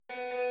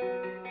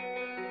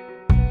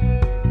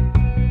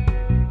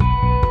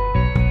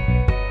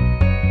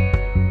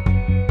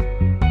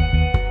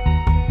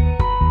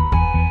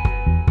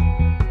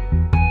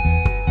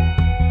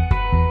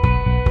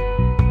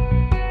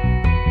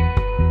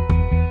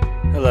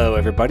Hello,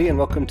 everybody, and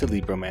welcome to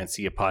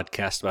Libromancy, a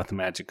podcast about the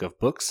magic of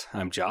books.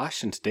 I'm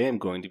Josh, and today I'm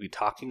going to be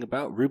talking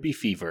about Ruby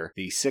Fever,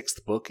 the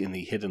sixth book in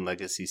the Hidden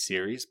Legacy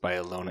series by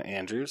Ilona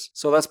Andrews.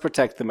 So let's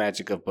protect the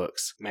magic of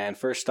books. Man,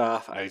 first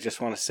off, I just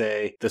want to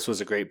say this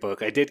was a great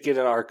book. I did get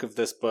an arc of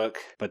this book,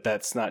 but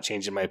that's not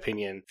changing my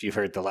opinion. If you've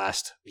heard the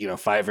last,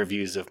 5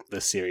 reviews of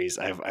this series,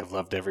 I've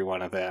loved every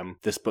one of them.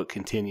 This book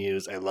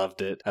continues. I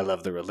loved it. I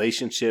love the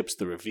relationships,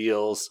 the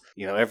reveals.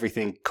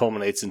 Everything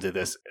culminates into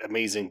this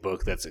amazing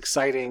book that's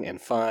exciting and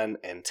fun,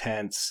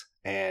 intense,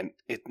 and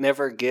it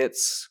never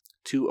gets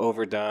too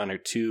overdone or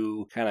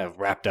too kind of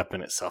wrapped up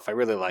in itself. I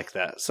really like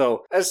that.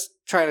 So as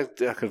trying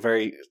to talk a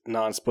very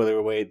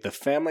non-spoiler way, the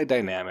family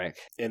dynamic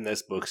in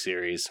this book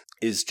series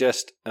is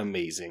just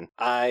amazing.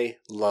 I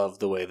love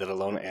the way that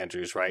Ilona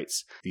Andrews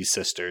writes these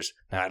sisters.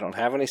 Now, I don't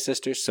have any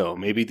sisters, so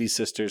maybe these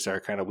sisters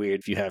are kind of weird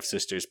if you have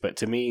sisters, but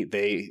to me,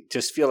 they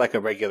just feel like a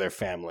regular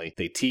family.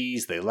 They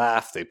tease, they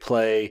laugh, they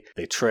play,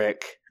 they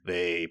trick.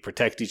 They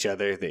protect each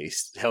other. They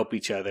help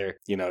each other.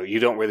 You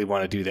don't really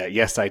want to do that.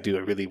 Yes, I do.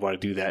 I really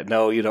want to do that.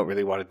 No, you don't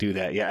really want to do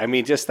that. Yeah, I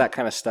mean, just that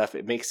kind of stuff.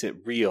 It makes it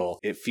real.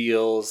 It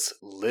feels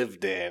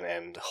lived in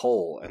and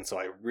whole. And so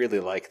I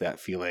really like that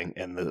feeling.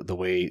 And the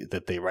way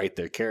that they write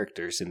their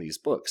characters in these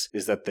books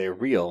is that they're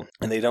real.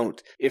 And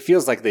it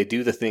feels like they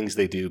do the things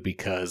they do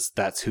because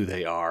that's who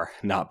they are,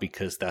 not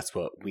because that's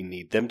what we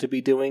need them to be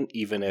doing,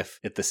 even if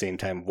at the same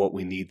time what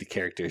we need the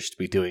characters to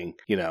be doing,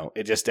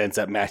 it just ends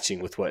up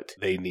matching with what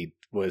they need.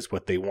 Was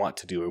what they want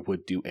to do or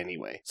would do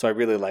anyway. So I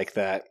really like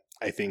that.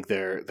 I think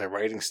their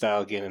writing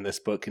style, again, in this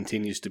book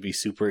continues to be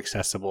super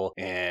accessible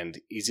and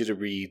easy to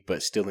read,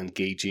 but still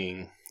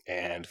engaging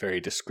and very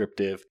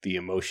descriptive. The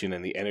emotion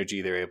and the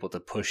energy they're able to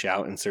push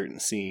out in certain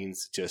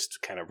scenes just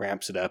kind of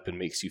ramps it up and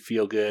makes you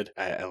feel good.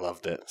 I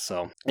loved it.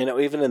 So,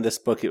 even in this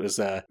book, it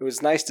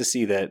was nice to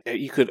see that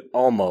you could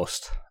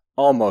almost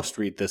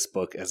read this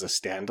book as a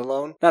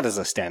standalone. Not as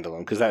a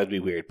standalone, because that would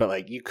be weird,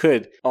 but you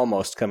could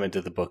almost come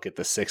into the book at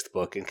the sixth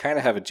book and kind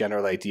of have a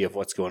general idea of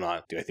what's going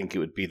on. Do I think it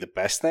would be the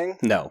best thing?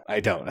 No, I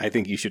don't. I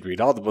think you should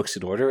read all the books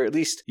in order. Or at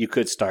least you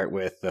could start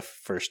with the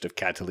first of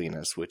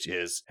Catalina's, which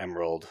is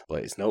Emerald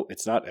Blaze. No,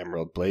 it's not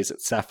Emerald Blaze,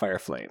 it's Sapphire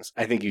Flames.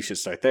 I think you should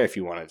start there if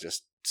you want to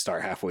just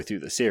start halfway through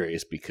the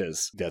series,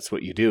 because that's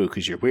what you do,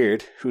 because you're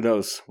weird. Who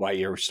knows why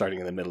you're starting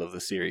in the middle of the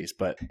series,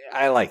 but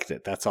I liked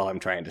it. That's all I'm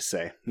trying to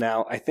say.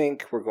 Now, I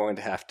think we're going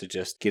to have to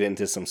just get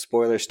into some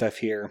spoiler stuff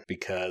here,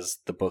 because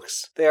the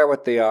books, they are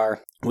what they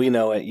are. We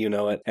know it, you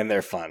know it, and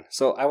they're fun.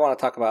 So I want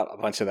to talk about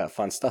a bunch of that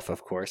fun stuff,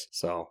 of course.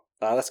 So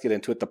let's get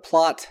into it. The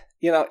plot,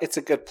 it's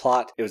a good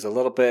plot. It was a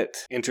little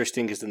bit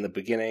interesting because in the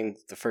beginning,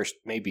 the first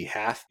maybe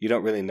half, you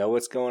don't really know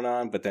what's going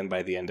on. But then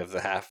by the end of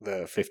the half,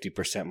 the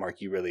 50%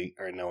 mark, you really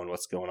are knowing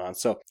what's going on.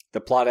 So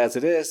the plot as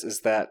it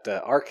is that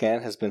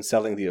Arcan has been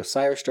selling the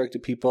Osiris drug to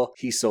people.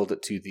 He sold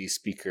it to the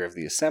Speaker of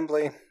the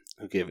Assembly,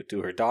 who gave it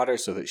to her daughter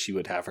so that she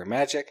would have her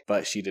magic,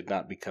 but she did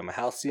not become a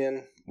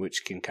Halcyon,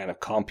 which can kind of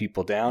calm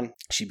people down.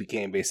 She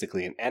became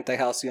basically an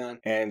anti-Halcyon,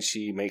 and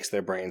she makes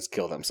their brains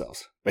kill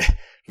themselves.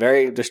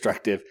 Very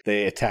destructive.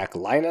 They attack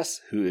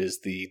Linus, who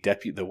is the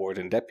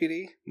warden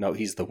deputy. No,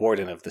 he's the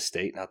warden of the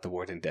state, not the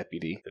warden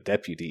deputy. The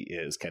deputy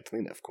is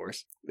Catalina, of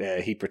course.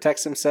 He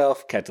protects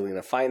himself.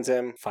 Catalina finds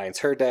him, finds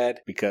her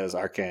dead, because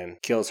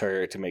Arcan kills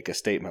her to make a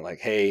statement like,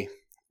 hey,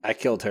 I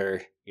killed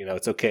her.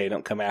 It's okay,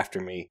 don't come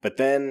after me. But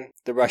then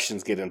the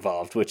Russians get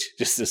involved, which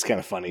just is kind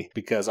of funny,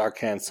 because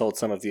Arcan sold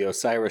some of the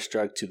Osiris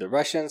drug to the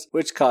Russians,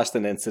 which caused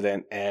an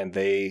incident, and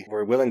they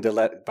were willing to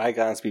let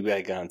bygones be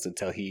bygones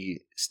until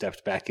he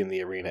stepped back in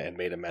the arena and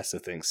made a mess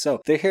of things.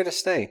 So they're here to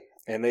stay.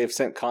 And they have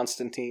sent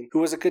Constantine, who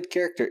was a good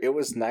character. It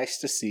was nice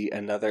to see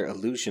another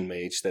illusion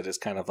mage that is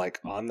kind of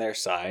on their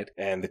side,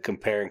 and the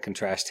compare and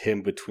contrast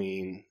him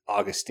between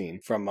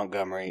Augustine from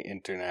Montgomery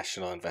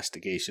International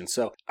Investigation.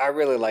 So I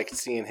really liked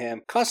seeing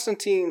him.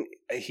 Constantine,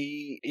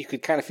 you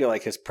could kind of feel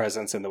like his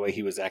presence and the way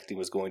he was acting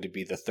was going to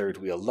be the third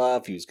wheel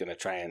love. He was going to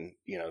try and,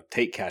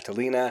 take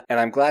Catalina. And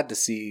I'm glad to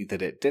see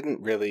that it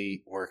didn't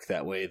really work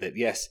that way. That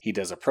yes, he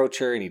does approach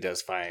her and he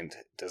does find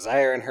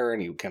desire in her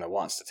and he kind of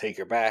wants to take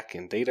her back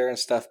and date her and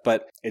stuff.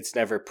 But it's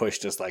never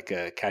pushed as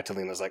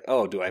Catalina's like,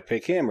 oh, do I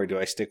pick him or do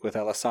I stick with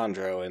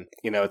Alessandro? And,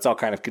 it's all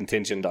kind of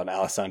contingent on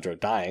Alessandro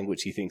dying,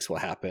 which he thinks will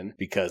happen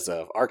because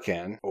of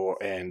Arcan,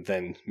 and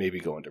then maybe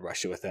go into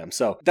Russia with them.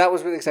 So that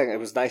was really exciting. It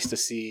was nice to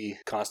see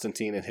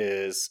Constantine and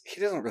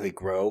he doesn't really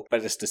grow,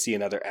 but just to see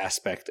another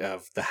aspect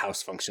of the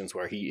house functions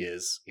where he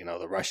is,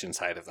 the Russian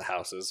side of the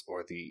houses,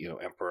 or the,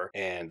 emperor,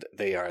 and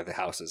they are the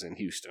houses in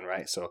Houston,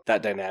 right? So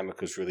that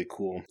dynamic was really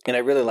cool. And I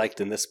really liked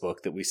in this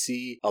book that we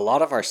see a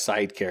lot of our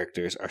side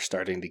characters are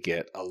starting to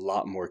get a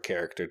lot more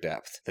character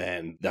depth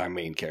than our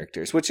main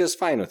characters, which is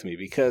fine with me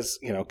because,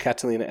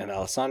 Catalina and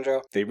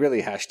Alessandro, they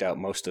really hashed out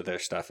most of their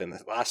stuff in the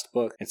last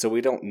book. And so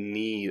we don't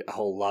need a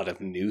whole lot of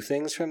new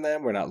things from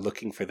them. We're not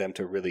looking for them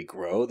to really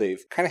grow.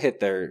 They've kind of hit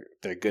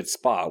their good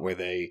spot where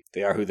they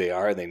are who they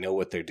are, and they know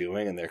what they're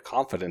doing, and they're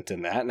confident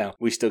in that. Now,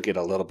 we still get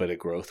a little bit of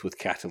growth with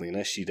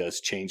Catalina. She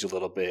does change a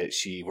little bit.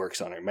 She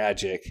works on her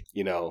magic,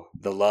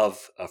 the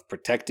love of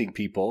protecting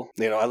people.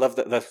 I love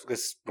that.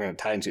 We're going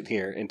to tangent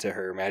here into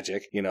her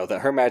magic,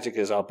 that her magic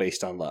is all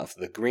based on love.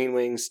 The green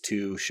wings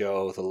to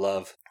show the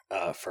love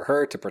for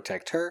her, to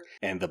protect her,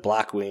 and the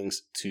black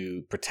wings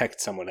to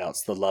protect someone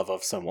else, the love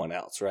of someone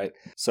else, right?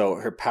 So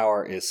her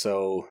power is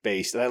so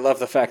based. And I love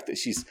the fact that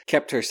she's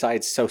kept her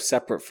sides so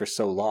separate for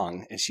so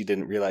long, and she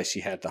didn't realize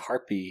she had the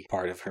harpy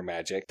part of her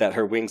magic, that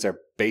her wings are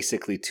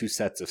basically two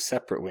sets of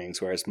separate wings,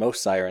 whereas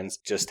most sirens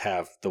just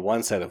have the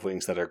one set of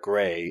wings that are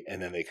gray,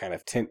 and then they kind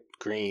of tint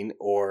green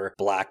or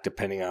black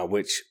depending on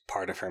which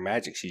part of her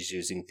magic she's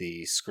using,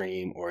 the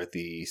scream or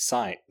the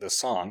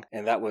song.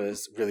 And that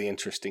was really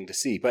interesting to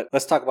see. But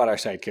let's talk about our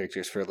side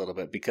characters for a little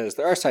bit, because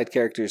there are side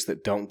characters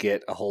that don't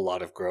get a whole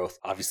lot of growth.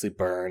 Obviously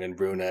Byrne and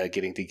Runa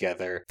getting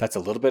together, that's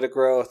a little bit of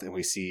growth, and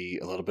we see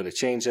a little bit of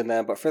change in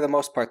them, but for the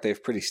most part they're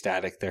pretty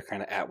static. They're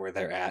kind of at where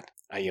they're at.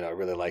 I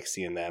really like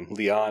seeing them.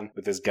 Leon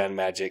with his gun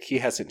magic, he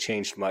hasn't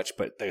changed much,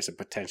 but there's a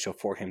potential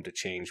for him to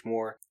change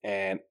more.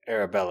 And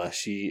Arabella,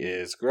 she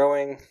is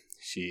growing.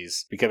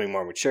 She's becoming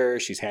more mature.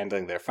 She's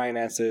handling their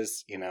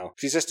finances.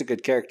 She's just a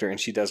good character, and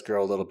she does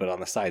grow a little bit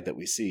on the side that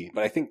we see.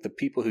 But I think the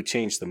people who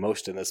change the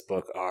most in this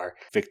book are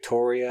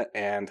Victoria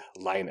and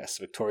Linus.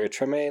 Victoria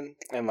Tremaine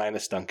and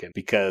Linus Duncan.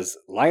 Because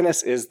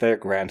Linus is their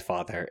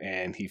grandfather,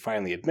 and he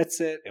finally admits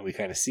it, and we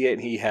kind of see it,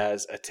 and he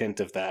has a tint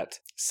of that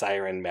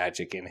siren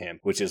magic in him,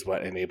 which is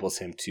what enables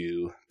him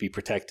to be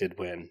protected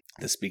when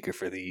the speaker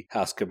for the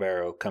House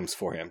Camaro comes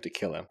for him to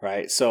kill him,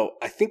 right? So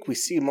I think we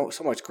see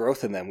so much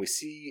growth in them. We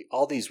see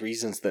all these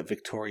reasons that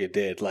Victoria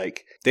did.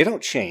 Like, they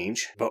don't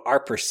change, but our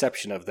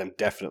perception of them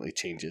definitely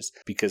changes.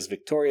 Because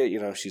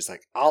Victoria, she's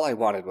like, all I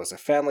wanted was a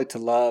family to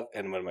love,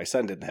 and when my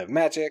son didn't have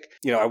magic,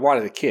 I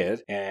wanted a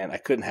kid, and I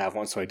couldn't have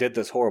one, so I did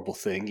this horrible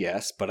thing,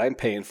 yes, but I'm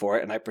paying for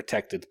it, and I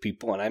protected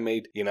people, and I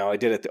made, I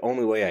did it the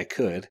only way I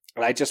could,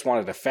 and I just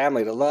wanted a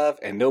family to love,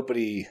 and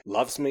nobody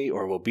loves me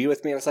or will be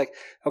with me. And it's like,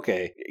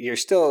 okay, you're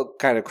still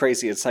kind of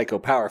crazy and psycho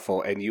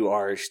powerful, and you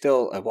are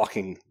still a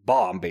walking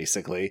bomb,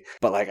 basically,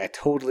 but like, I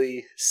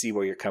totally see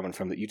where you're coming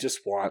from, that you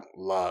just want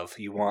love.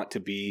 You want to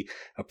be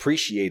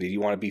appreciated. You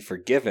want to be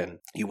forgiven.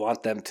 You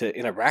want them to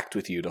interact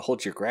with you, to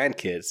hold your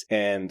grandkids.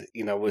 And,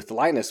 with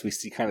Linus, we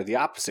see kind of the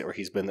opposite, where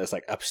he's been this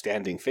like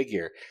upstanding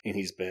figure, and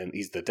he's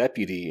the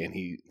deputy, and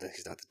he's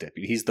not the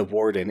deputy, he's the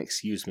warden,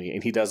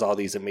 and he does all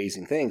these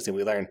amazing things. And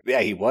we learn,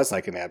 yeah, he was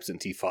like an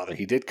absentee father.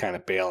 He did kind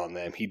of bail on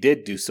them. He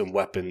did do some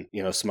weapon,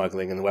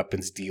 smuggling and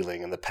weapons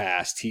dealing in the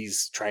past.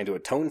 He's trying to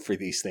atone for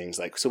these things.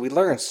 So we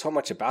learn so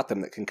much about them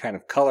that can kind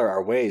of color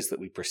our ways that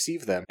we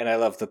perceive them. And I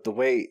love that the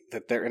way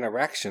that their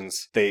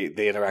interactions, they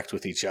interact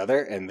with each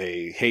other, and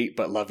they hate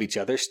but love each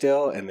other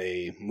still, and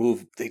they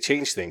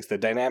change things. The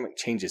dynamic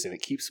changes, and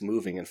it keeps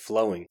moving and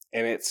flowing.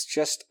 And it's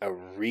just a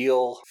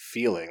real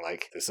feeling.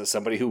 Like, this is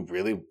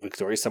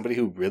Victoria's somebody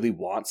who really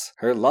wants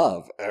her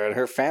love and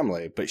her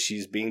family, but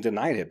she's being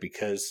denied it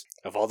because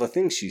of all the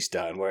things she's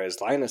done,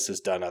 whereas Linus has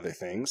done other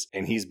things,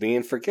 and he's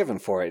being forgiven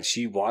for it, and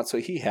she wants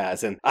what he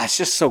has. And it's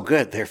just so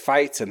good. Their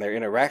fights and their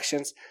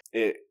interactions,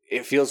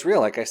 it feels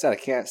real. Like I said, I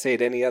can't say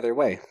it any other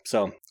way.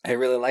 So I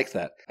really like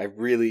that. I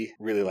really,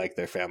 really like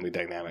their family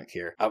dynamic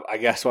here. I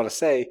guess want to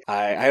say,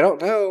 I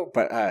don't know,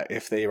 but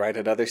if they write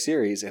another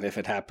series, and if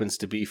it happens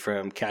to be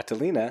from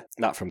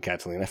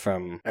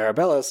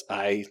Arabella's,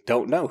 I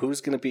don't know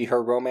who's going to be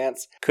her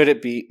romance. Could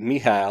it be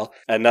Mihail,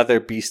 another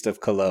beast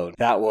of Cologne?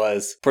 That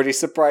was pretty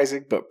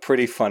surprising, but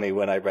pretty funny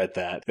when I read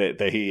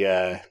that he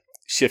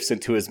shifts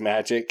into his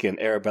magic, and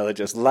Arabella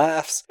just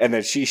laughs, and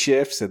then she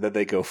shifts, and then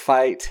they go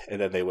fight, and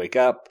then they wake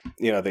up,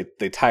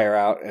 they tire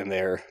out, and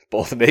they're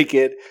both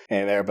naked,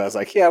 and Arabella's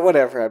like, yeah,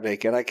 whatever, I'm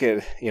naked, I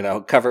could,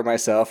 cover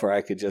myself, or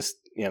I could just,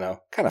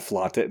 kind of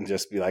flaunt it and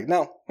just be like,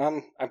 no,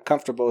 I'm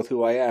comfortable with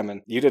who I am,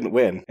 and you didn't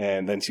win.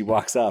 And then she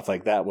walks off.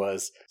 Like, that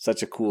was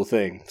such a cool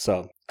thing.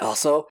 So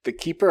also, the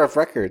Keeper of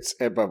Records,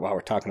 but while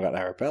we're talking about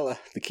Arabella,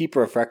 the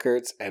Keeper of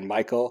Records and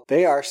Michael,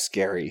 they are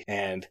scary.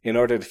 And in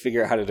order to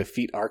figure out how to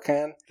defeat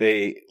Arkan,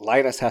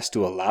 Linus has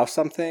to allow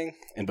something,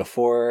 and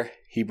before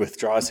he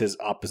withdraws his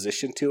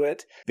opposition to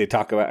it, they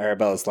talk about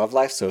Arabella's love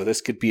life. So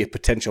this could be a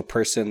potential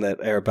person that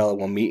Arabella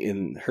will meet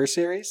in her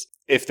series.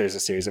 If there's a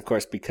series, of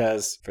course,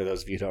 because for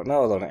those of you who don't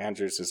know, Ilona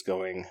Andrews is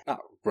going, not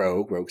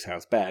rogue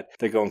sounds bad,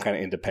 they're going kind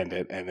of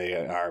independent, and they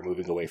are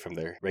moving away from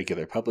their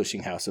regular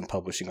publishing house and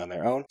publishing on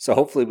their own. So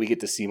hopefully we get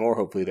to see more.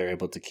 Hopefully they're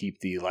able to keep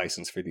the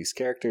license for these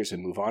characters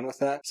and move on with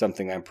that.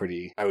 Something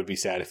I would be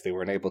sad if they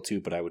weren't able to,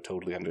 but I would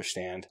totally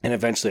understand. And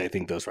eventually I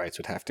think those rights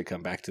would have to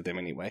come back to them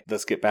anyway.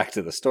 Let's get back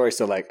to the story.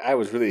 So I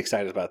was really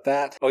excited about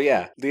that. Oh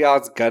yeah,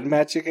 Leon's gun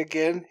magic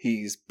again.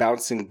 He's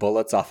bouncing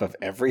bullets off of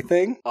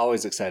everything.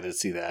 Always excited to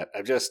see that.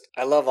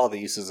 I love all the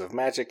uses of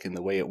magic and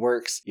the way it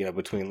works,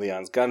 between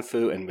Leon's gun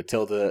fu and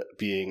Matilda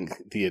being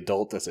the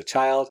adult as a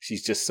child.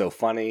 She's just so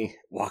funny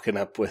walking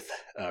up with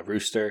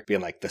Rooster,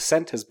 being like, the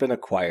scent has been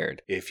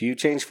acquired. If you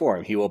change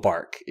form, he will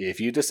bark. If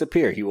you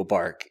disappear, he will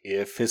bark.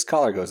 If his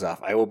collar goes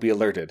off, I will be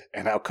alerted,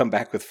 and I'll come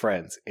back with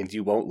friends, and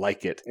you won't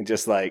like it. And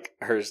just like,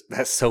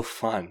 that's so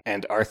fun.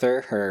 And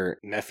Arthur, her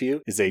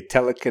nephew, is a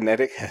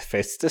telekinetic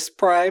Hephaestus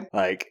Prime.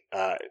 Like,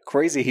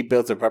 crazy. He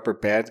builds a rubber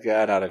band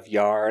gun out of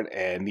yarn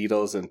and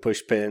needles and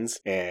push pins,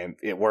 and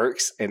it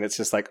works. And it's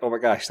just like, oh my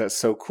gosh, that's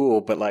so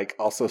cool, but like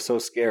also so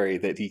scary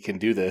that he can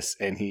do this.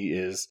 And he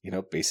is,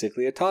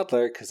 basically a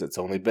toddler because it's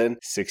only been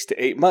 6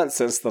 to 8 months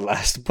since the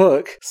last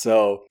book.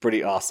 So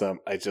pretty awesome.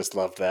 I just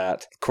love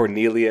that.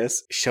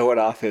 Cornelius showing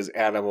off his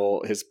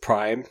animal, his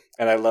prime.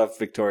 And I love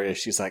Victoria.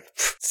 She's like,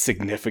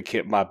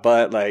 significant my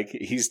butt. Like,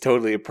 he's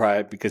totally a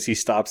prime because he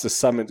stops a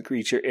summoned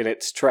creature in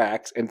its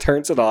tracks and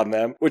turns it on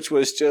them, which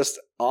was just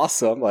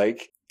awesome.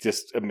 Like,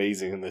 just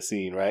amazing in the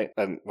scene, right?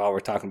 And while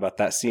we're talking about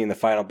that scene, the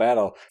final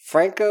battle,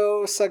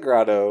 Franco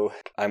Sagrado,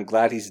 I'm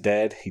glad he's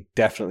dead. He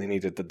definitely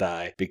needed to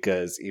die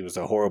because he was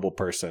a horrible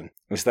person.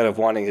 Instead of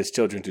wanting his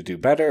children to do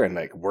better and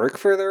like work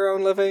for their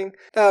own living,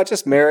 no,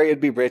 just marry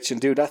and be rich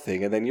and do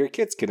nothing. And then your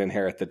kids can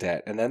inherit the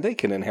debt, and then they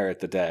can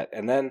inherit the debt.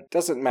 And then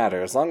doesn't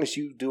matter as long as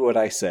you do what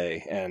I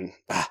say. And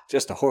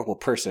just a horrible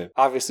person.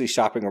 Obviously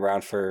shopping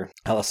around for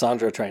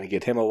Alessandro, trying to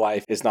get him a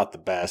wife is not the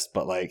best,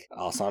 but like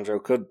Alessandro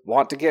could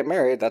want to get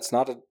married. That's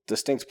not a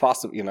distinct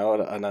possible,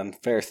 an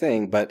unfair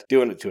thing, but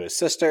doing it to his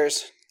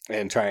sisters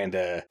and trying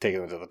to take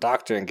them to the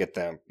doctor and get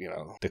them,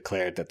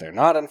 declared that they're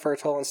not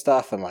infertile and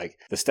stuff, and like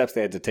the steps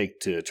they had to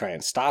take to try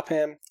and stop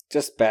him,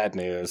 just bad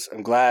news.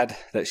 I'm glad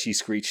that she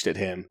screeched at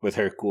him with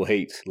her cool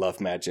hate love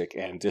magic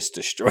and just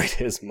destroyed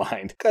his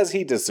mind because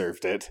he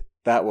deserved it.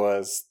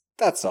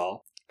 That's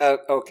all.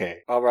 Okay,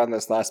 I'll run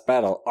this last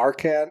battle.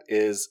 Arkan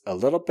is a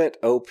little bit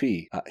OP.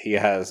 He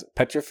has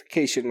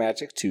petrification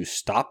magic to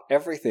stop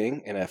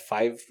everything in a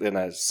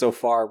so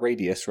far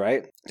radius,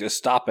 right? Just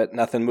stop it.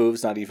 Nothing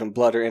moves, not even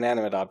blood or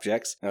inanimate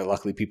objects. And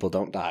luckily people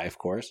don't die, of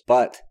course.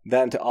 But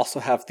then to also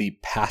have the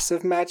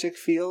passive magic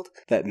field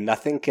that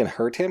nothing can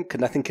hurt him,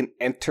 nothing can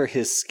enter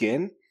his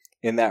skin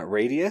in that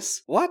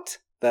radius. What?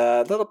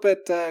 A little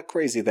bit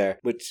crazy there,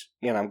 which,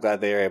 I'm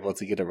glad they are able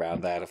to get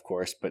around that, of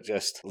course, but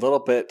just a little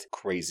bit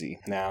crazy.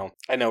 Now,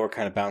 I know we're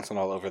kind of bouncing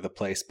all over the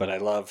place, but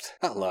it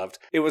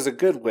was a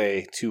good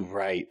way to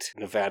write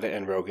Nevada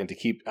and Rogan to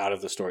keep out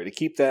of the story, to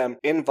keep them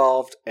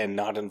involved and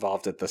not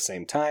involved at the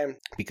same time,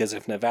 because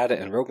if Nevada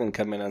and Rogan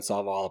come in and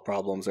solve all the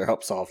problems or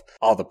help solve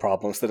all the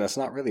problems, then it's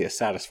not really a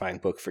satisfying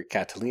book for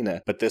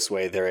Catalina, but this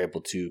way they're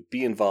able to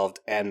be involved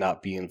and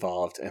not be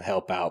involved and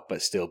help out,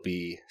 but still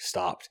be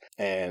stopped.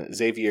 And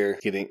Xavier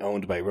getting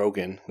owned by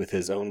Rogan with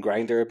his own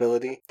grinder ability,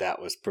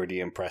 that was pretty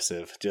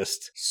impressive.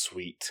 Just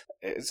sweet.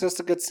 It's just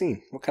a good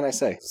scene. What can I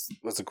say? It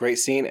was a great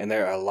scene, and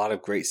there are a lot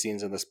of great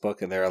scenes in this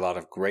book, and there are a lot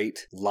of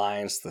great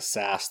lines, the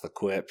sass, the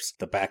quips,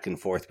 the back and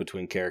forth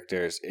between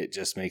characters. It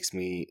just makes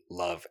me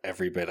love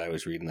every bit I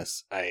was reading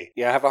this. I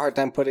have a hard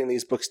time putting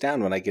these books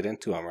down when I get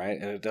into them, right?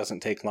 And it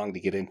doesn't take long to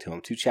get into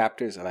them. 2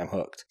 chapters and I'm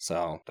hooked.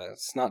 So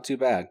that's not too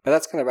bad. But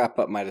that's going to wrap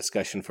up my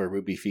discussion for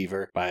Ruby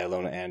Fever by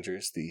Ilona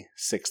Andrews, the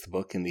 6th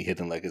book in the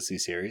Hidden Legacy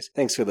series.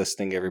 Thanks for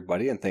listening,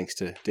 everybody, and thanks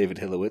to David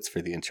Hillowitz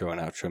for the intro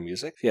and outro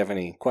music. If you have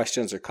any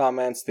questions or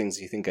comments, things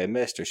you think I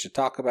missed or should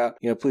talk about,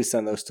 please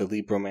send those to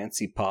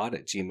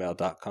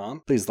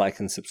libromancypod@gmail.com. Please like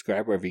and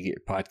subscribe wherever you get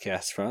your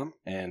podcasts from.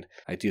 And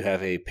I do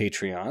have a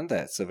Patreon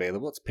that's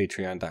available. It's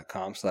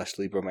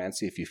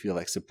patreon.com/libromancy if you feel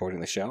like supporting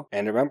the show.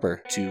 And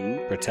remember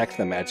to protect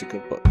the magic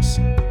of books.